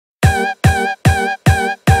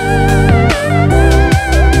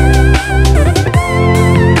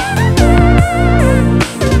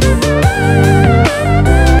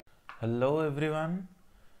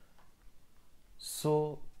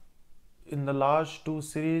last two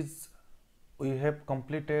series we have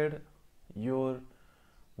completed your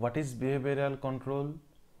what is behavioral control,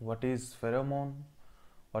 what is pheromone,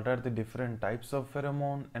 what are the different types of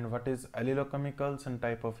pheromone, and what is allelochemicals and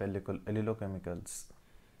type of allelochemicals.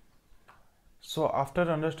 So after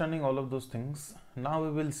understanding all of those things, now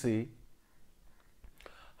we will see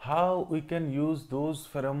how we can use those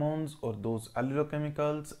pheromones or those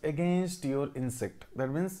allelochemicals against your insect. That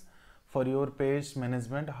means for your pest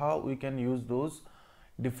management, how we can use those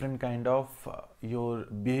different kind of your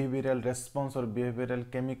behavioral response or behavioral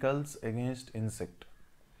chemicals against insect.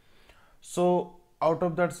 So out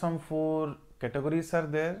of that, some 4 categories are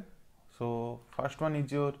there. So first one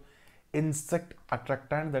is your insect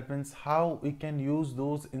attractant. That means how we can use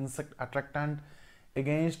those insect attractant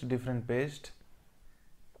against different pests.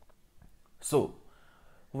 So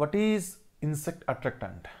what is insect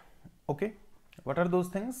attractant? Okay, what are those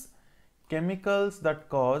things? Chemicals that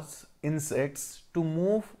cause insects to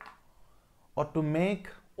move or to make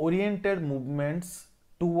oriented movements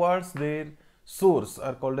towards their source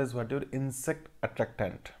are called as what your insect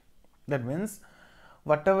attractant. That means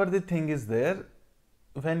whatever the thing is there,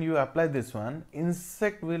 when you apply this one,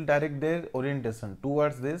 insect will direct their orientation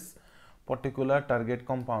towards this particular target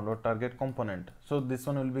compound or target component. So this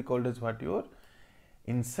one will be called as what your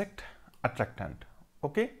insect attractant.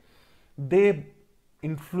 Okay, they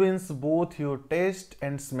influence both your taste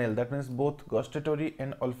and smell. That means both gustatory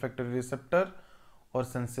and olfactory receptor or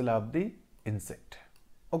sensilla of the insect.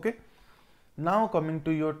 Okay, now coming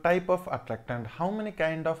to your type of attractant. How many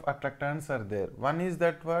kind of attractants are there? One is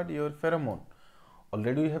that what your pheromone.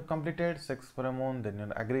 Already you have completed sex pheromone, then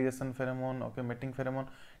your aggregation pheromone, okay, mating pheromone,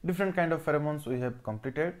 different kind of pheromones we have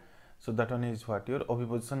completed. So that one is what your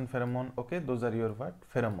oviposition pheromone. Okay, those are your what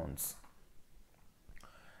pheromones.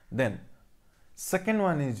 Then second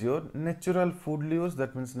one is your natural food lures.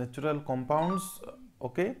 That means natural compounds,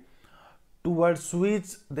 okay, towards which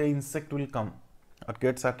the insect will come or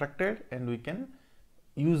gets attracted, and we can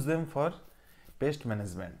use them for pest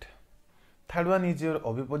management. Third one is your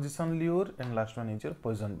oviposition lure, and last one is your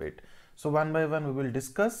poison bait. So one by one we will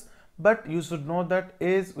discuss, but you should know that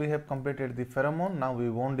as we have completed the pheromone, now we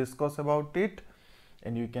won't discuss about it,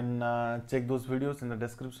 and you can check those videos in the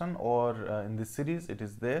description or in this series, it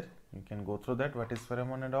is there. You can go through that, what is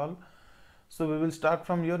pheromone and all. So we will start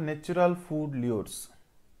from your natural food lures.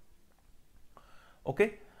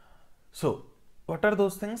 Okay, so what are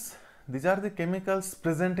those things? These are the chemicals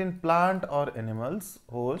present in plant or animals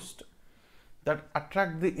host that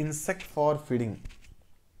attract the insect for feeding.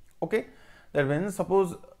 Okay, that means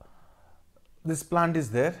suppose this plant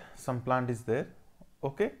is there, some plant is there,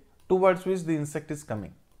 okay, towards which the insect is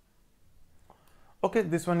coming. Okay,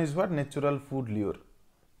 this one is what natural food lure,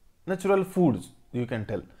 natural foods you can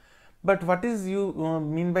tell. But what is you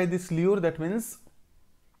mean by this lure? That means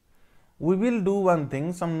we will do one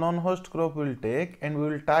thing, some non-host crop will take and we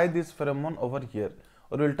will tie this pheromone over here,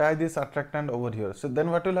 or we will tie this attractant over here. So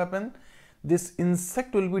then what will happen? This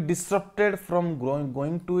insect will be disrupted from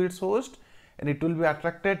going to its host, and it will be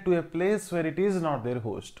attracted to a place where it is not their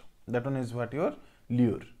host. That one is what your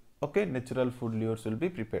lure. Okay, natural food lures will be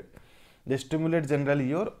prepared. They stimulate generally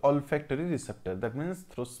your olfactory receptor. That means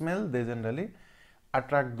through smell they generally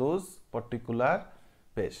attract those particular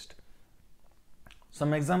pests.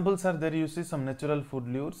 Some examples are there. You see some natural food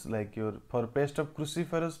lures like your for pest of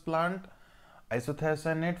cruciferous plant,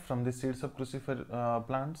 isothiocyanate from the seeds of crucifer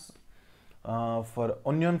plants. For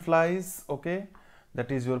onion flies, okay, that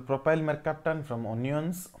is your propyl mercaptan from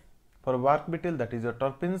onions. For bark beetle, that is your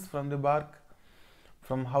terpenes from the bark.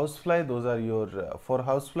 From housefly, those are your for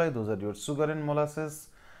housefly, those are your sugar and molasses.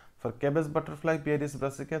 For cabbage butterfly, Pieris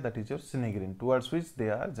brassica, that is your sinigrin, towards which they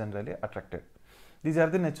are generally attracted. These are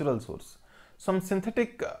the natural source. Some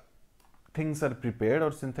synthetic things are prepared,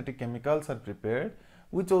 or synthetic chemicals are prepared,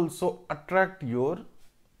 which also attract your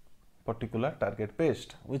particular target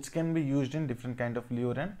pest, which can be used in different kind of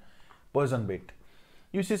lure and poison bait.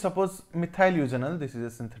 You see, suppose methyl eugenol, this is a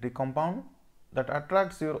synthetic compound that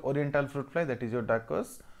attracts your oriental fruit fly, that is your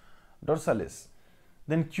Dacus dorsalis.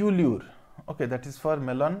 Then Q lure, okay, that is for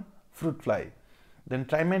melon fruit fly. Then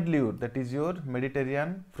trimed lure, that is your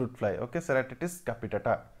Mediterranean fruit fly, okay, Ceratitis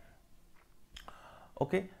capitata.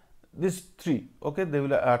 Okay, these three, okay, they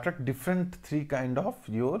will attract different 3 kind of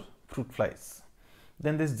your fruit flies.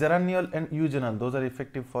 Then this geraniol and eugenol, those are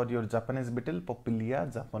effective for your Japanese beetle,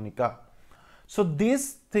 Popillia japonica. So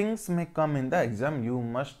these things may come in the exam, you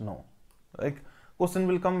must know. Like question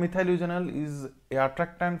will come, methyl eugenol is a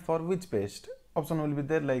attractant for which pest? Option will be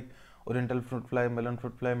there like oriental fruit fly, melon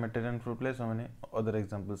fruit fly, Mediterranean fruit fly, so many other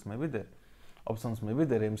examples may be there. Options may be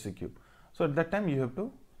there, MCQ. So at that time you have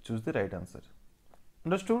to choose the right answer.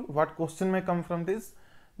 Understood? What question may come from this?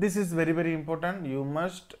 This is very, very important. You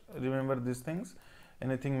must remember these things.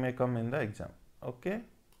 Anything may come in the exam. Okay.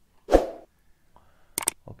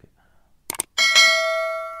 Okay.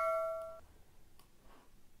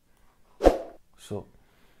 So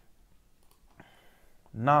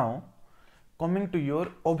now coming to your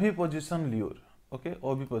oviposition lure. Okay,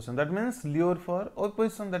 oviposition, that means lure for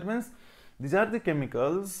oviposition, that means these are the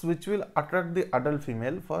chemicals which will attract the adult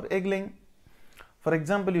female for egg laying. For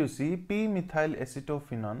example, you see p-methyl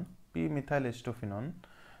acetophenone,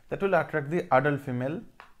 that will attract the adult female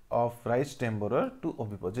of rice stem borer to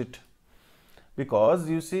oviposit. Because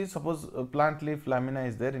you see, suppose plant leaf lamina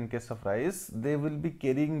is there in case of rice, they will be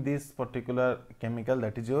carrying this particular chemical,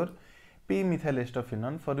 that is your p-methyl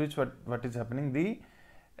acetophenone, for which what is happening, the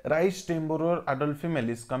rice stem borer adult female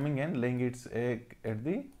is coming and laying its egg at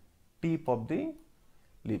the tip of the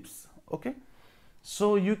leaves. Okay.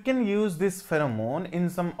 So you can use this pheromone in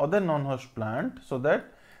some other non-host plant, so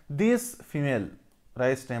that this female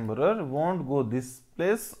rice stem borer won't go this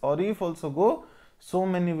place, or if also go, so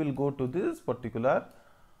many will go to this particular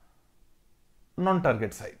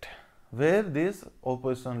non-target site where this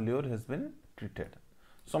oviposition lure has been treated.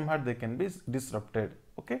 Somehow they can be disrupted,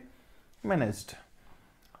 okay, managed.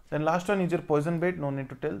 Then last one is your poison bait. No need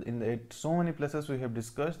to tell, so many places we have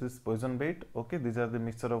discussed this poison bait. Okay, these are the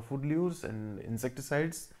mixture of food lures and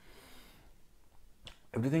insecticides.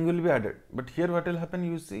 Everything will be added, but here what will happen,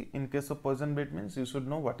 you see, in case of poison bait means you should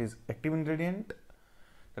know what is active ingredient.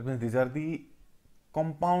 That means these are the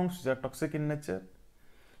compounds which are toxic in nature.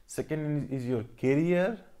 Second is your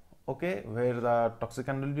carrier, okay, where the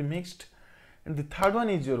toxicant will be mixed. And the third one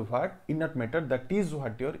is your what, inert matter, that is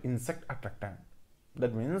what your insect attractant.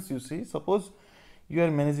 That means you see, suppose you are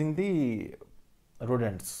managing the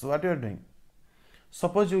rodents. So what you are doing?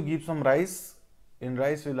 Suppose you give some rice. In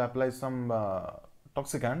rice you will apply some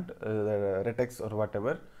toxicant, Retex or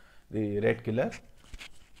whatever, the rat killer.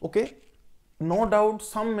 Okay. No doubt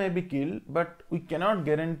some may be killed, but we cannot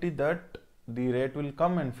guarantee that the rat will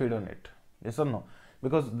come and feed on it. Yes or no?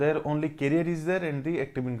 Because their only carrier is there and the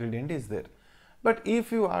active ingredient is there. But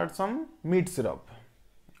if you add some meat syrup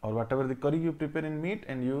or whatever the curry you prepare in meat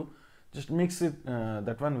and you just mix it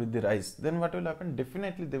that one with the rice, then what will happen?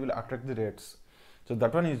 Definitely they will attract the rats. So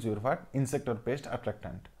that one is your what? Insect or pest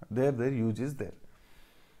attractant. Their use is there.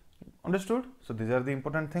 Understood? So these are the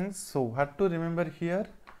important things. So what to remember here,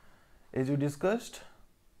 as you discussed,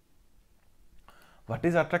 what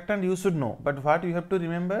is attractant you should know, but what you have to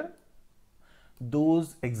remember,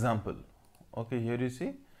 those example. Okay, here you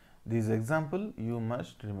see these example you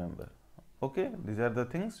must remember. Okay, these are the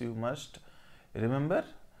things you must remember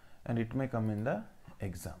and it may come in the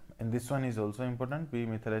exam. And this one is also important,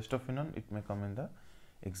 p-methyl acetophenone, it may come in the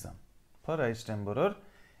exam for rice stem borer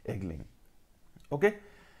egg laying. Okay,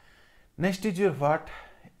 next is your what?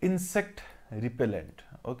 Insect repellent.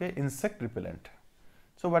 Okay, insect repellent.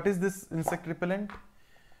 So what is this insect repellent?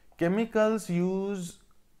 Chemicals used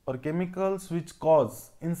or chemicals which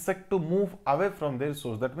cause insect to move away from their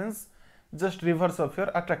source. That means just reverse of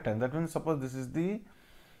your attractant. That means suppose this is the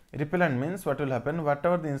repellent, means what will happen,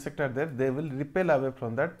 whatever the insect are there, they will repel away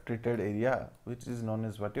from that treated area, which is known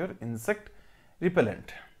as what, your insect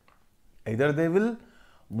repellent. Either they will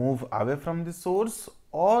move away from the source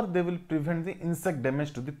or they will prevent the insect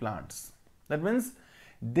damage to the plants. That means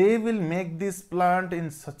they will make this plant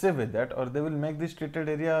in such a way that, or they will make this treated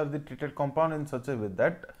area or the treated compound in such a way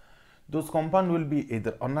that those compound will be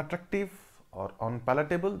either unattractive or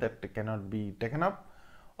unpalatable, that cannot be taken up,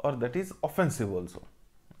 or that is offensive also.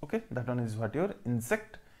 Okay, that one is what, your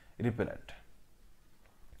insect repellent.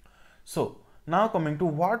 So now coming to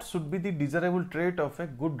what should be the desirable trait of a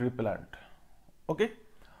good repellent. Okay,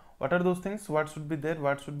 what are those things? What should be there?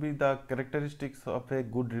 What should be the characteristics of a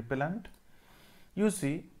good repellent? You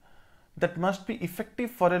see, that must be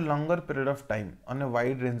effective for a longer period of time on a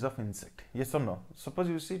wide range of insect. Yes or no? Suppose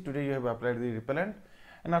you see today you have applied the repellent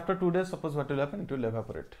and after 2 days, suppose what will happen? It will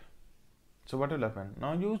evaporate. So what will happen?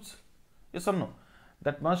 Now use. Yes or no?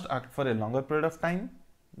 That must act for a longer period of time.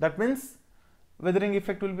 That means weathering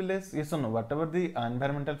effect will be less. Yes or no? Whatever the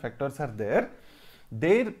environmental factors are there,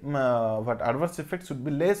 their what adverse effects should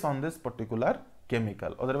be less on this particular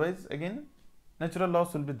chemical. Otherwise, again, natural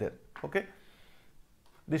loss will be there. Okay.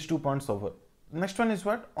 These 2 points over. Next one is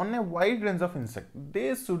what? On a wide range of insect,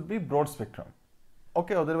 they should be broad spectrum.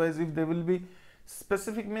 Okay, otherwise if they will be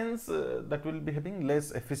specific, means that will be having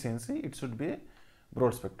less efficiency, it should be a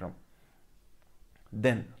broad spectrum.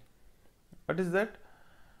 Then what is that?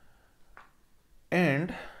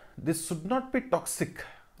 And this should not be toxic,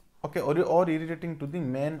 okay, or irritating to the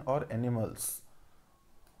men or animals.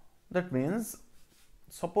 That means,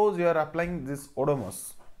 suppose you are applying this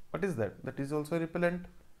Odomos. What is that? That is also a repellent.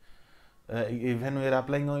 Even we are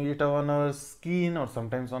applying it on our skin or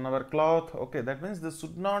sometimes on our cloth. Okay, that means they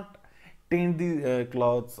should not taint the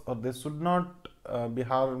cloths, or they should not be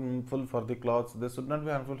harmful for the cloths. They should not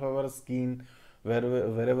be harmful for our skin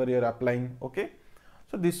wherever you are applying. Okay,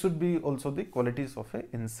 so this should be also the qualities of a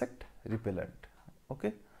insect repellent.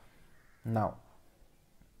 Okay, now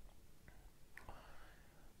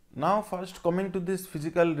first coming to this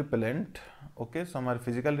physical repellent. Okay, some are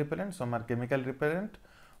physical repellent, some are chemical repellent.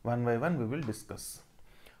 One by one we will discuss.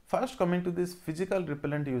 First coming to this physical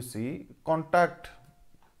repellent, you see contact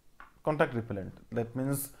repellent. That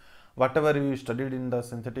means whatever you studied in the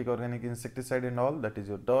synthetic organic insecticide and all, that is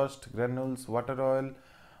your dust, granules, water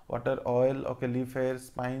oil, okay, leaf hairs,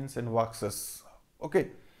 spines and waxes. Okay,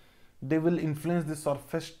 they will influence the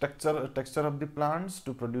surface texture of the plants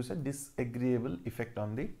to produce a disagreeable effect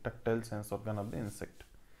on the tactile sense organ of the insect.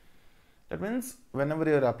 That means whenever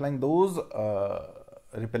you are applying those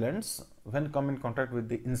repellents, when come in contact with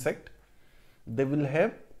the insect, they will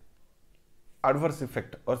have adverse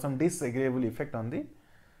effect or some disagreeable effect on the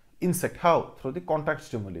insect. How? Through the contact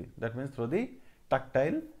stimuli. That means through the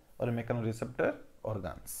tactile or mechanoreceptor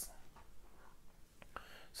organs.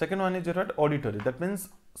 Second one is your auditory. That means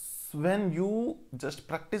when you just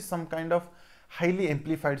practice some kind of highly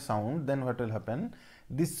amplified sound, then what will happen?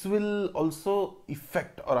 This will also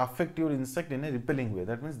affect your insect in a repelling way.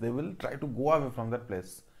 That means they will try to go away from that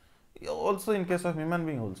place. Also in case of human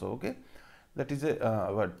being also. Okay, that is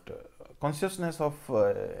a consciousness of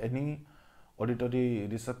any auditory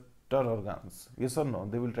receptor organs. Yes or no?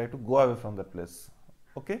 They will try to go away from that place.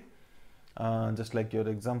 Okay, just like your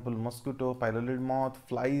example, mosquito, pyralid moth,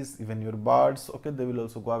 flies, even your birds. Okay, they will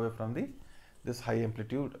also go away from this high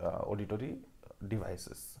amplitude auditory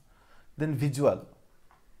devices. Then visual.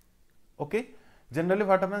 Okay, generally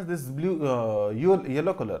what happens, this blue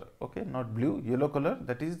yellow color, okay, not blue, yellow color,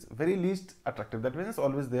 that is very least attractive. That means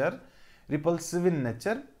always they are repulsive in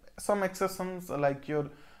nature. Some exceptions like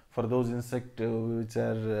for those insect which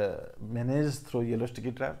are managed through yellow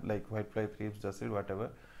sticky trap, like whitefly, thrips, dust,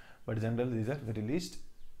 whatever, but generally these are very least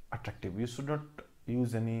attractive. You should not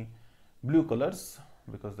use any blue colors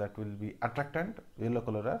because that will be attractant. Yellow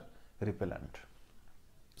color are repellent.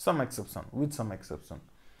 Some exception, with some exception.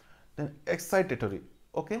 Then excitatory.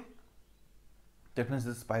 Okay, that means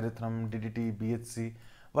this pyrethrum, DDT, BHC,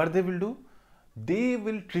 what they will do, they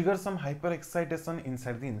will trigger some hyper excitation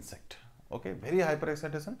inside the insect. Okay, very hyper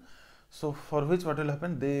excitation. So for which what will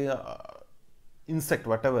happen, the insect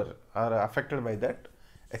whatever are affected by that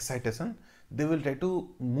excitation, they will try to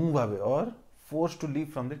move away or force to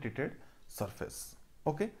leave from the treated surface.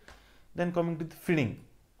 Okay, then coming to the feeding,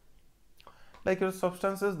 like your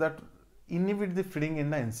substances that inhibit the feeding in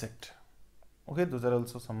the insect. Okay, those are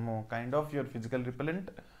also some kind of your physical repellent,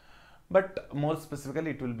 but more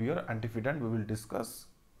specifically it will be your anti-feedant. We will discuss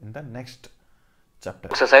in the next chapter.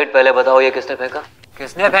 Exercise पहले बताओ, ये किसने फेंका?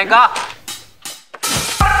 किसने फेंका?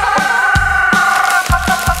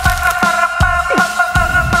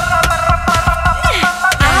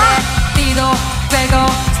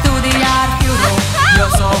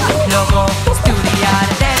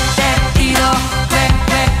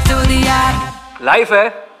 Life है,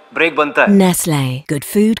 break बनता है. Nestle, good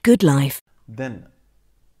food, good life. Then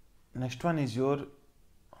next one is your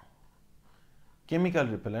chemical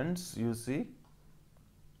repellents. You see,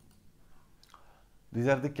 these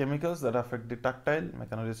are the chemicals that affect the tactile,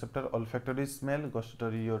 mechanoreceptor, olfactory, smell,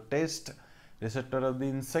 gustatory, your taste, receptor of the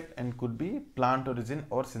insect, and could be plant origin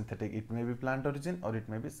or synthetic. It may be plant origin or it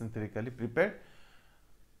may be synthetically prepared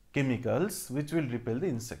chemicals which will repel the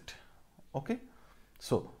insect. Okay,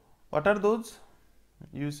 so what are those?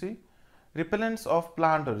 You see, repellents of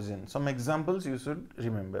plant origin. Some examples you should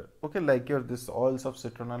remember. Okay, like your this oils of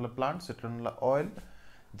citronella plant, citronella oil.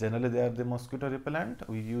 Generally they are the mosquito repellent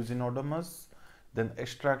we use in Odomos. Then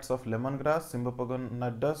extracts of lemongrass,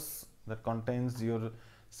 Cymbopogonidus, that contains your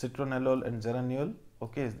citronellol and geraniol.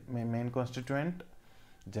 Okay, main constituent,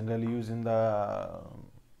 generally used in the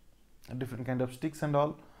different kind of sticks and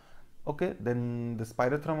all. Okay, then the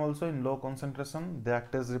pyrethrum also in low concentration they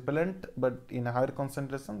act as repellent, but in a higher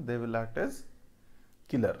concentration they will act as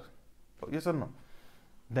killer. Yes or no?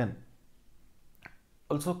 Then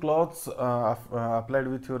also cloths applied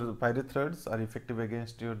with your pyrethroids are effective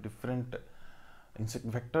against your different insect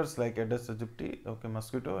vectors like Aedes aegypti, okay,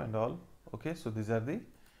 mosquito and all. Okay, so these are the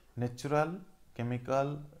natural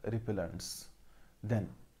chemical repellents. Then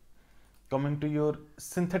coming to your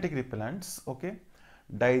synthetic repellents. Okay,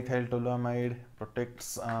 diethyltoluamide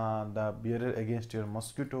protects the bearer against your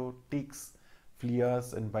mosquito, ticks,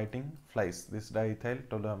 fleas and biting flies. This diethyl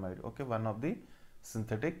toluamide, okay, one of the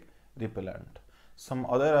synthetic repellent. Some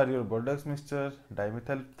other are your Bordeaux mixture,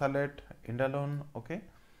 dimethyl phthalate, indolone, okay.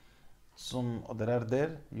 Some other are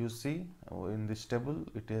there, you see in this table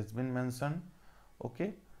it has been mentioned,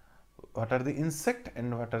 okay, what are the insect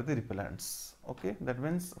and what are the repellents, okay. That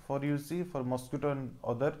means for you see for mosquito and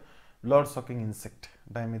other blood sucking insect,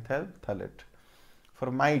 dimethyl phthalate.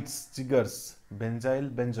 For mites, chiggers, benzyl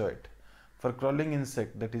benzoate. For crawling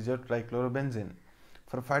insect, that is your trichlorobenzene.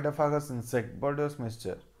 For phytophagous insect, Bordeaux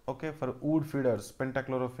mixture, okay. For wood feeders,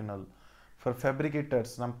 pentachlorophenol. For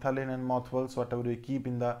fabricators, naphthalene and mothballs, whatever we keep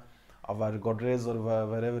in the our Godrej or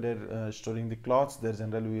wherever they're storing the cloths, there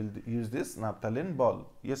generally we will use this naphthalene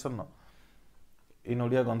ball. Yes or no? In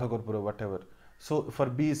Odia Gandha Corpora, whatever. So for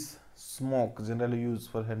bees, smoke generally used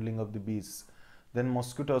for handling of the bees. Then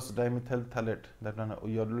mosquitoes, dimethyl phthalate, that one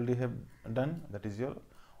we already have done, that is your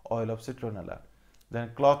oil of citronella.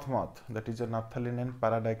 Then cloth moth, that is your naphthalene and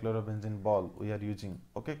paradichlorobenzene ball we are using,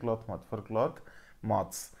 okay, cloth moth for cloth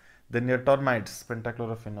moths. Then your termites,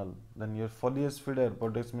 pentachlorophenol. Then your foliage feeder,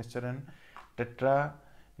 Bordeaux mixture and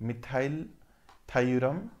tetramethyl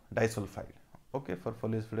thiuram disulfide, okay, for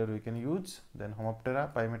foliage feeder we can use. Then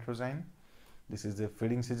Homoptera, pymetrozine. This is a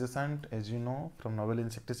feeding suggestant, as you know, from novel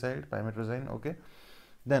insecticide, pymetrozine, okay.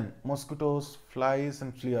 Then mosquitoes, flies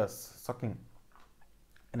and fleas sucking,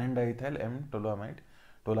 N-diethyl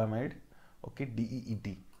M-toluamide, okay,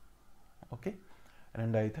 DEET, okay,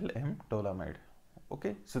 N-diethyl M-toluamide,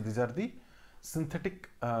 okay. So these are the synthetic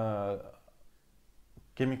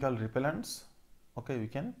chemical repellents, okay, we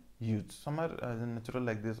can use. Some are natural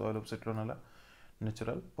like this oil of citronella,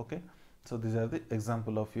 natural, okay. So these are the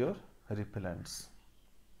example of your repellents.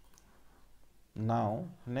 Now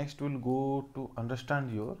next we'll go to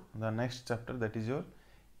understand your the next chapter, that is your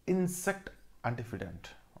insect antifeedant,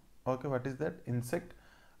 okay. What is that? Insect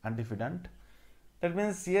antifeedant. That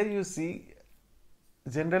means here you see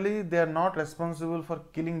generally they are not responsible for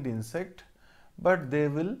killing the insect, but they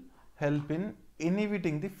will help in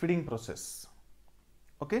inhibiting the feeding process,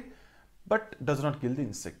 okay, but does not kill the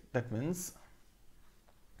insect. That means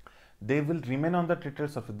they will remain on the treated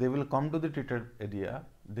surface, they will come to the treated area,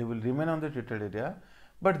 they will remain on the treated area,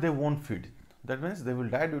 but they won't feed. That means they will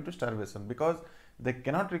die due to starvation because they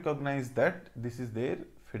cannot recognize that this is their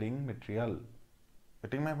feeding material.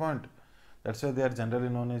 Getting my point? That's why they are generally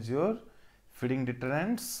known as your feeding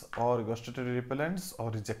deterrents or gustatory repellents or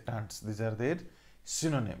rejectants. These are their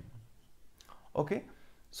synonym, okay.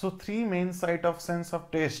 So three main site of sense of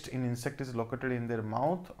taste in insect is located in their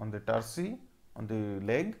mouth, on the tarsi, on the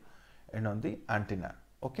leg and on the antenna,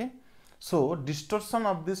 okay. So distortion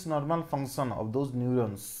of this normal function of those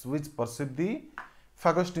neurons which perceive the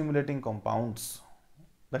phagostimulating compounds.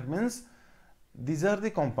 That means these are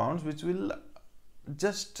the compounds which will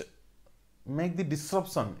just make the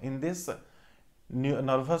disruption in this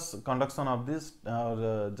nervous conduction of this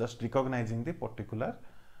or just recognizing the particular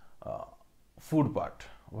food part.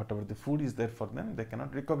 Whatever the food is there for them, they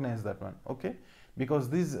cannot recognize that one, okay, because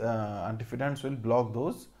these antifeedants will block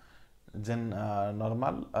those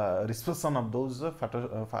normal restriction of those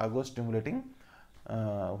phagostimulating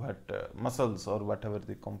muscles or whatever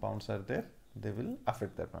the compounds are there, they will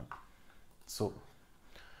affect that one. So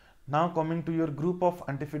now coming to your group of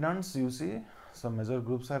antifeedants, you see some major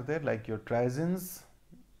groups are there like your triazines,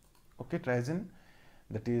 okay, triazine,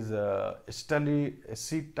 that is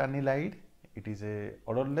acetanilide. It is a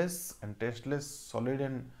odorless and tasteless solid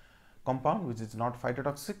and compound which is not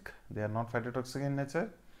phytotoxic. They are not phytotoxic in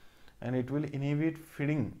nature, and it will inhibit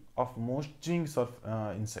feeding of most chewing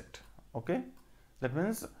insect, okay. That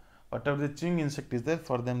means whatever the chewing insect is there,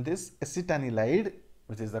 for them this acetanilide,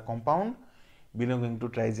 which is the compound belonging to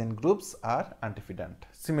triazine groups, are antifeedant.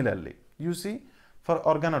 Similarly, you see for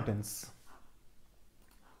organotins,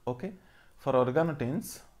 okay, for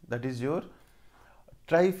organotins, that is your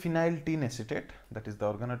triphenyltene acetate, that is the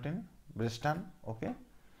organotin, Brestan, okay,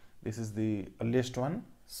 this is the earliest one.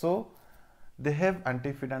 So they have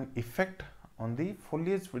antifeedant effect on the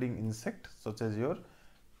foliage feeding insect such as your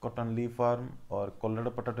cotton leafworm or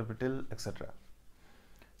Colorado potato beetle, etc.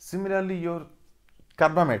 Similarly, your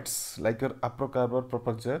carbamates like your aprocarb or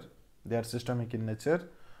propagger, they are systemic in nature,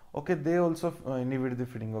 okay. They also inhibit the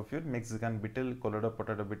feeding of your Mexican beetle, Colorado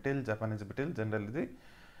potato beetle, Japanese beetle, generally the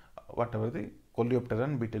whatever the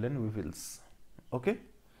Coleopteran beetle and weevils, okay.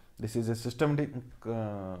 This is a systemic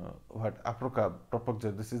aprocarb,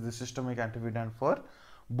 propagger. This is the systemic antifeedant for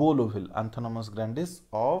boll weevil, Anthracomas grandis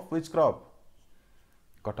of which crop?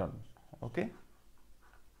 Cotton, okay.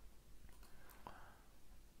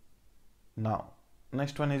 Now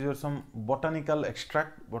next one is your some botanical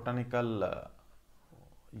extract, botanical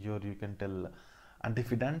your, you can tell,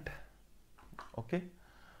 anti-FEEDANT. Okay,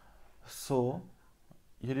 so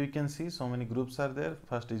here you can see so many groups are there.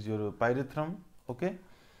 First is your pyrethrum. Okay,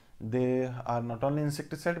 they are not only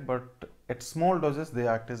insecticide, but at small doses they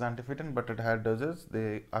act as anti-FEEDANT, but at higher doses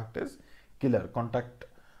they act as killer, contact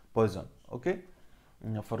poison. Okay,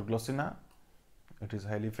 for Glossina it is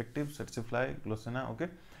highly effective, Satsifly, Glossina. Okay,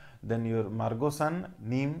 then your Margosan,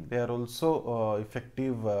 Neem, they are also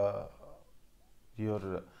effective,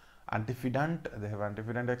 your anti-FEEDANT, they have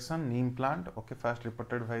anti-FEEDANT action. Neem plant, okay, first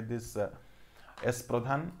reported by this S.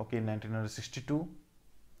 Pradhan, okay, in 1962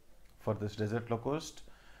 for this desert locust.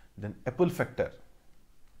 Then apple factor.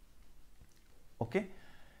 Okay,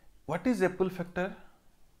 what is apple factor?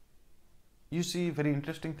 You see, very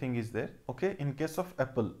interesting thing is there. Okay, in case of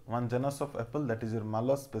apple, one genus of apple, that is your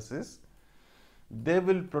Malus species, they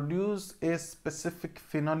will produce a specific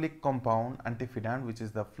phenolic compound, anti-FEEDANT, which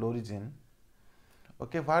is the florigin.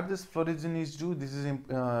 Okay, what this florigin is do? This is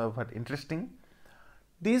what interesting.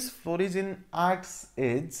 This florigin acts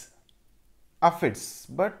as aphids,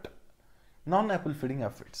 but non-apple feeding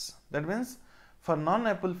aphids. That means for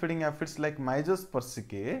non-apple feeding aphids like Myzos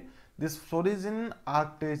persicae, this florigin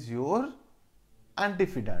acts as your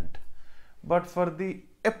anti-FEEDANT. But for the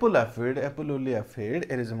apple aphid, apple only aphid,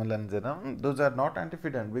 Erysium lanceolum, those are not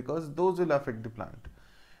anti-FEEDANT because those will affect the plant.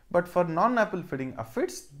 But for non-apple feeding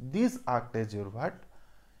aphids, these act as your what?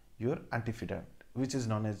 Your anti-FEEDANT, which is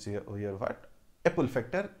known as your what? Apple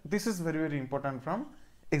factor. This is very, very important from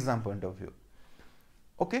exam point of view.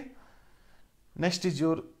 Okay. Next is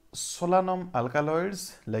your solanum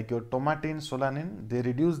alkaloids like your tomatin, solanin. They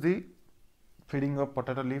reduce the feeding of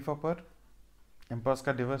potato leafhopper,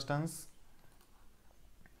 Emposca devastations.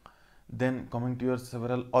 Then coming to your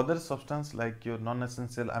several other substances like your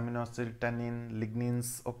non-essential amino acid, tannin,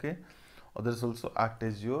 lignins. Okay, others also act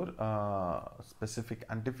as your specific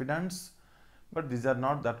anti-FEEDANTs, but these are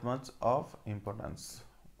not that much of importance.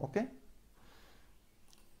 Okay,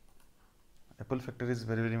 apple factor is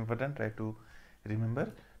very, very important. Try to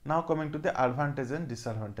remember. Now coming to the advantages and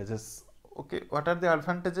disadvantages. Okay, what are the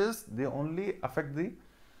advantages? They only affect the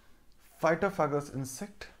phytophagous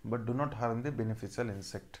insect but do not harm the beneficial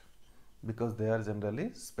insect because they are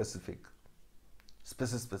generally species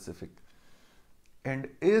specific. And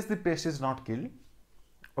as the pest is not killed,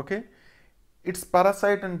 okay, its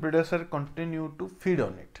parasite and predator continue to feed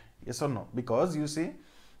on it. Yes or no? Because you see,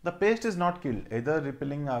 the pest is not killed, either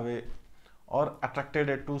repelling away or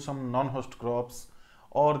attracted to some non-host crops,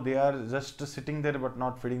 or they are just sitting there but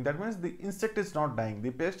not feeding. That means the insect is not dying,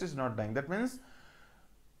 the pest is not dying. That means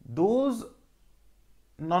those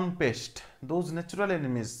non-pest, those natural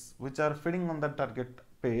enemies which are feeding on the target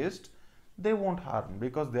pest, they won't harm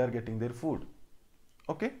because they are getting their food.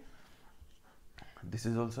 Okay, this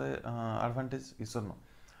is also advantage, yes or no?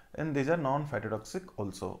 And these are non-phytotoxic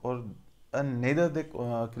also, or neither they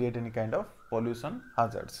create any kind of pollution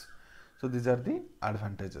hazards. So these are the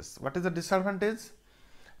advantages. What is the disadvantage?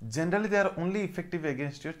 Generally they are only effective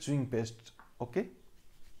against your chewing pest. Okay,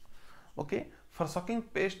 okay, for sucking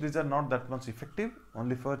pest these are not that much effective.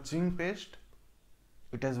 Only for chewing pest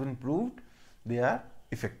it has been proved they are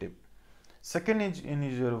effective. Second is in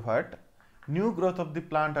your what? New growth of the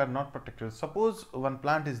plant are not protected. Suppose one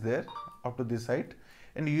plant is there up to this height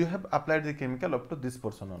and you have applied the chemical up to this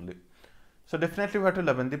portion only. So definitely what will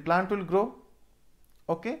happen? The plant will grow.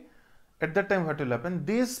 Okay, at that time what will happen?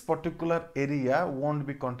 This particular area won't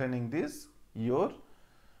be containing this your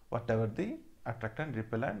whatever the attractant,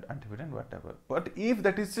 repellent, anti-FEEDANT, whatever. But if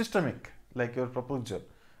that is systemic like your proposal,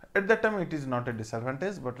 at that time it is not a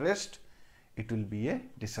disadvantage, but rest it will be a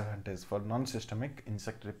disadvantage for non-systemic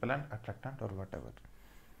insect repellent, attractant or whatever.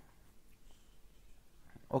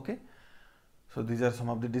 Okay, so these are some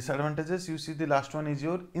of the disadvantages. You see the last one is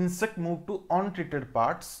your insect move to untreated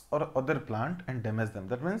parts or other plant and damage them.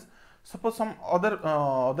 That means suppose some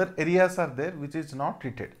other areas are there which is not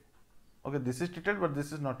treated. Okay, this is treated but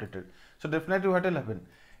this is not treated. So definitely what will happen?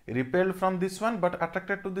 Repelled from this one but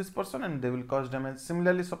attracted to this person and they will cause damage.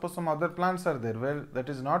 Similarly, suppose some other plants are there where that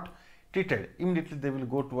is not treated, immediately they will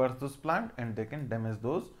go towards those plants and they can damage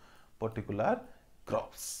those particular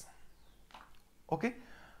crops. Okay,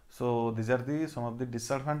 so these are the some of the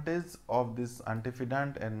disadvantages of this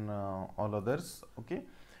anti-FEEDANT and all others. Okay,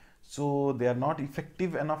 so they are not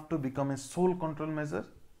effective enough to become a sole control measure.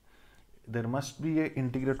 There must be a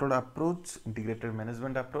integrated approach, integrated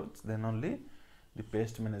management approach, then only the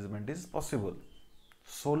pest management is possible.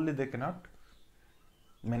 Solely they cannot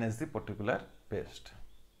manage the particular pest.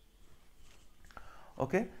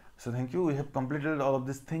 Okay, so thank you. We have completed all of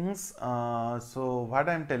these things. So what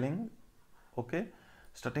I am telling, okay,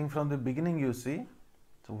 starting from the beginning you see,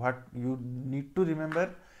 what you need to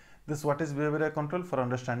remember this, what is behavioral control for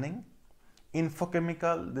understanding.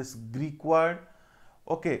 Infochemical, this Greek word,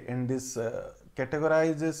 okay, in this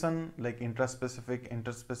categorization like intraspecific,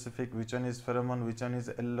 interspecific, which one is pheromone, which one is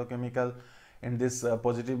allochemical, and this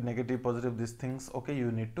positive, negative, positive, these things, okay,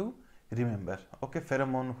 you need to remember. Okay,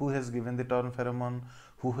 pheromone, who has given the term pheromone,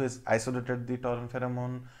 who has isolated the term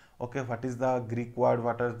pheromone, okay, what is the Greek word,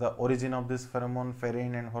 what is the origin of this pheromone,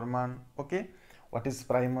 pherein and hormone, okay, what is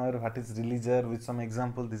primer, what is releaser, with some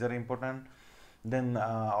example, these are important. Then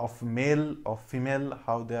of male, of female,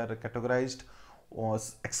 how they are categorized, or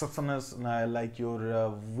exceptions like your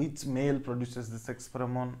which male produces the sex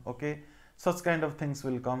pheromone, okay, such kind of things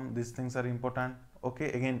will come, these things are important.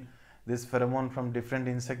 Okay, again this pheromone from different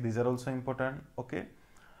insect, these are also important. Okay,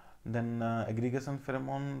 then aggregation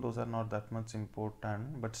pheromone, those are not that much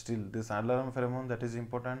important, but still this alarm pheromone, that is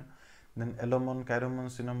important. Then elomone, chiromone,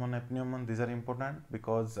 cinnamon, apneomone, these are important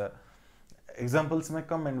because examples may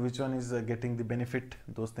come, and which one is getting the benefit,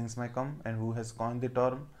 those things may come, and who has coined the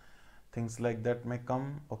term, things like that may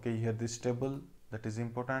come. Okay, here this table, that is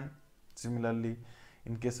important. Similarly,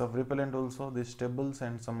 in case of repellent also, these tables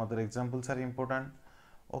and some other examples are important.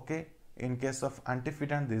 Okay, in case of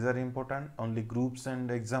anti-FEEDANT, these are important, only groups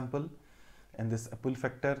and example. And this pull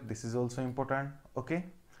factor, this is also important. Okay,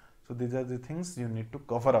 so these are the things you need to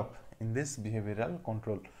cover up in this behavioral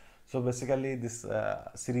control. So basically this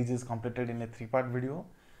series is completed in a 3-part video.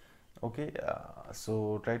 Okay,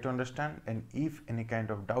 so try to understand, and if any kind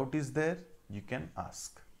of doubt is there, you can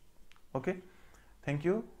ask. Okay, thank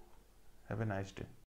you, have a nice day.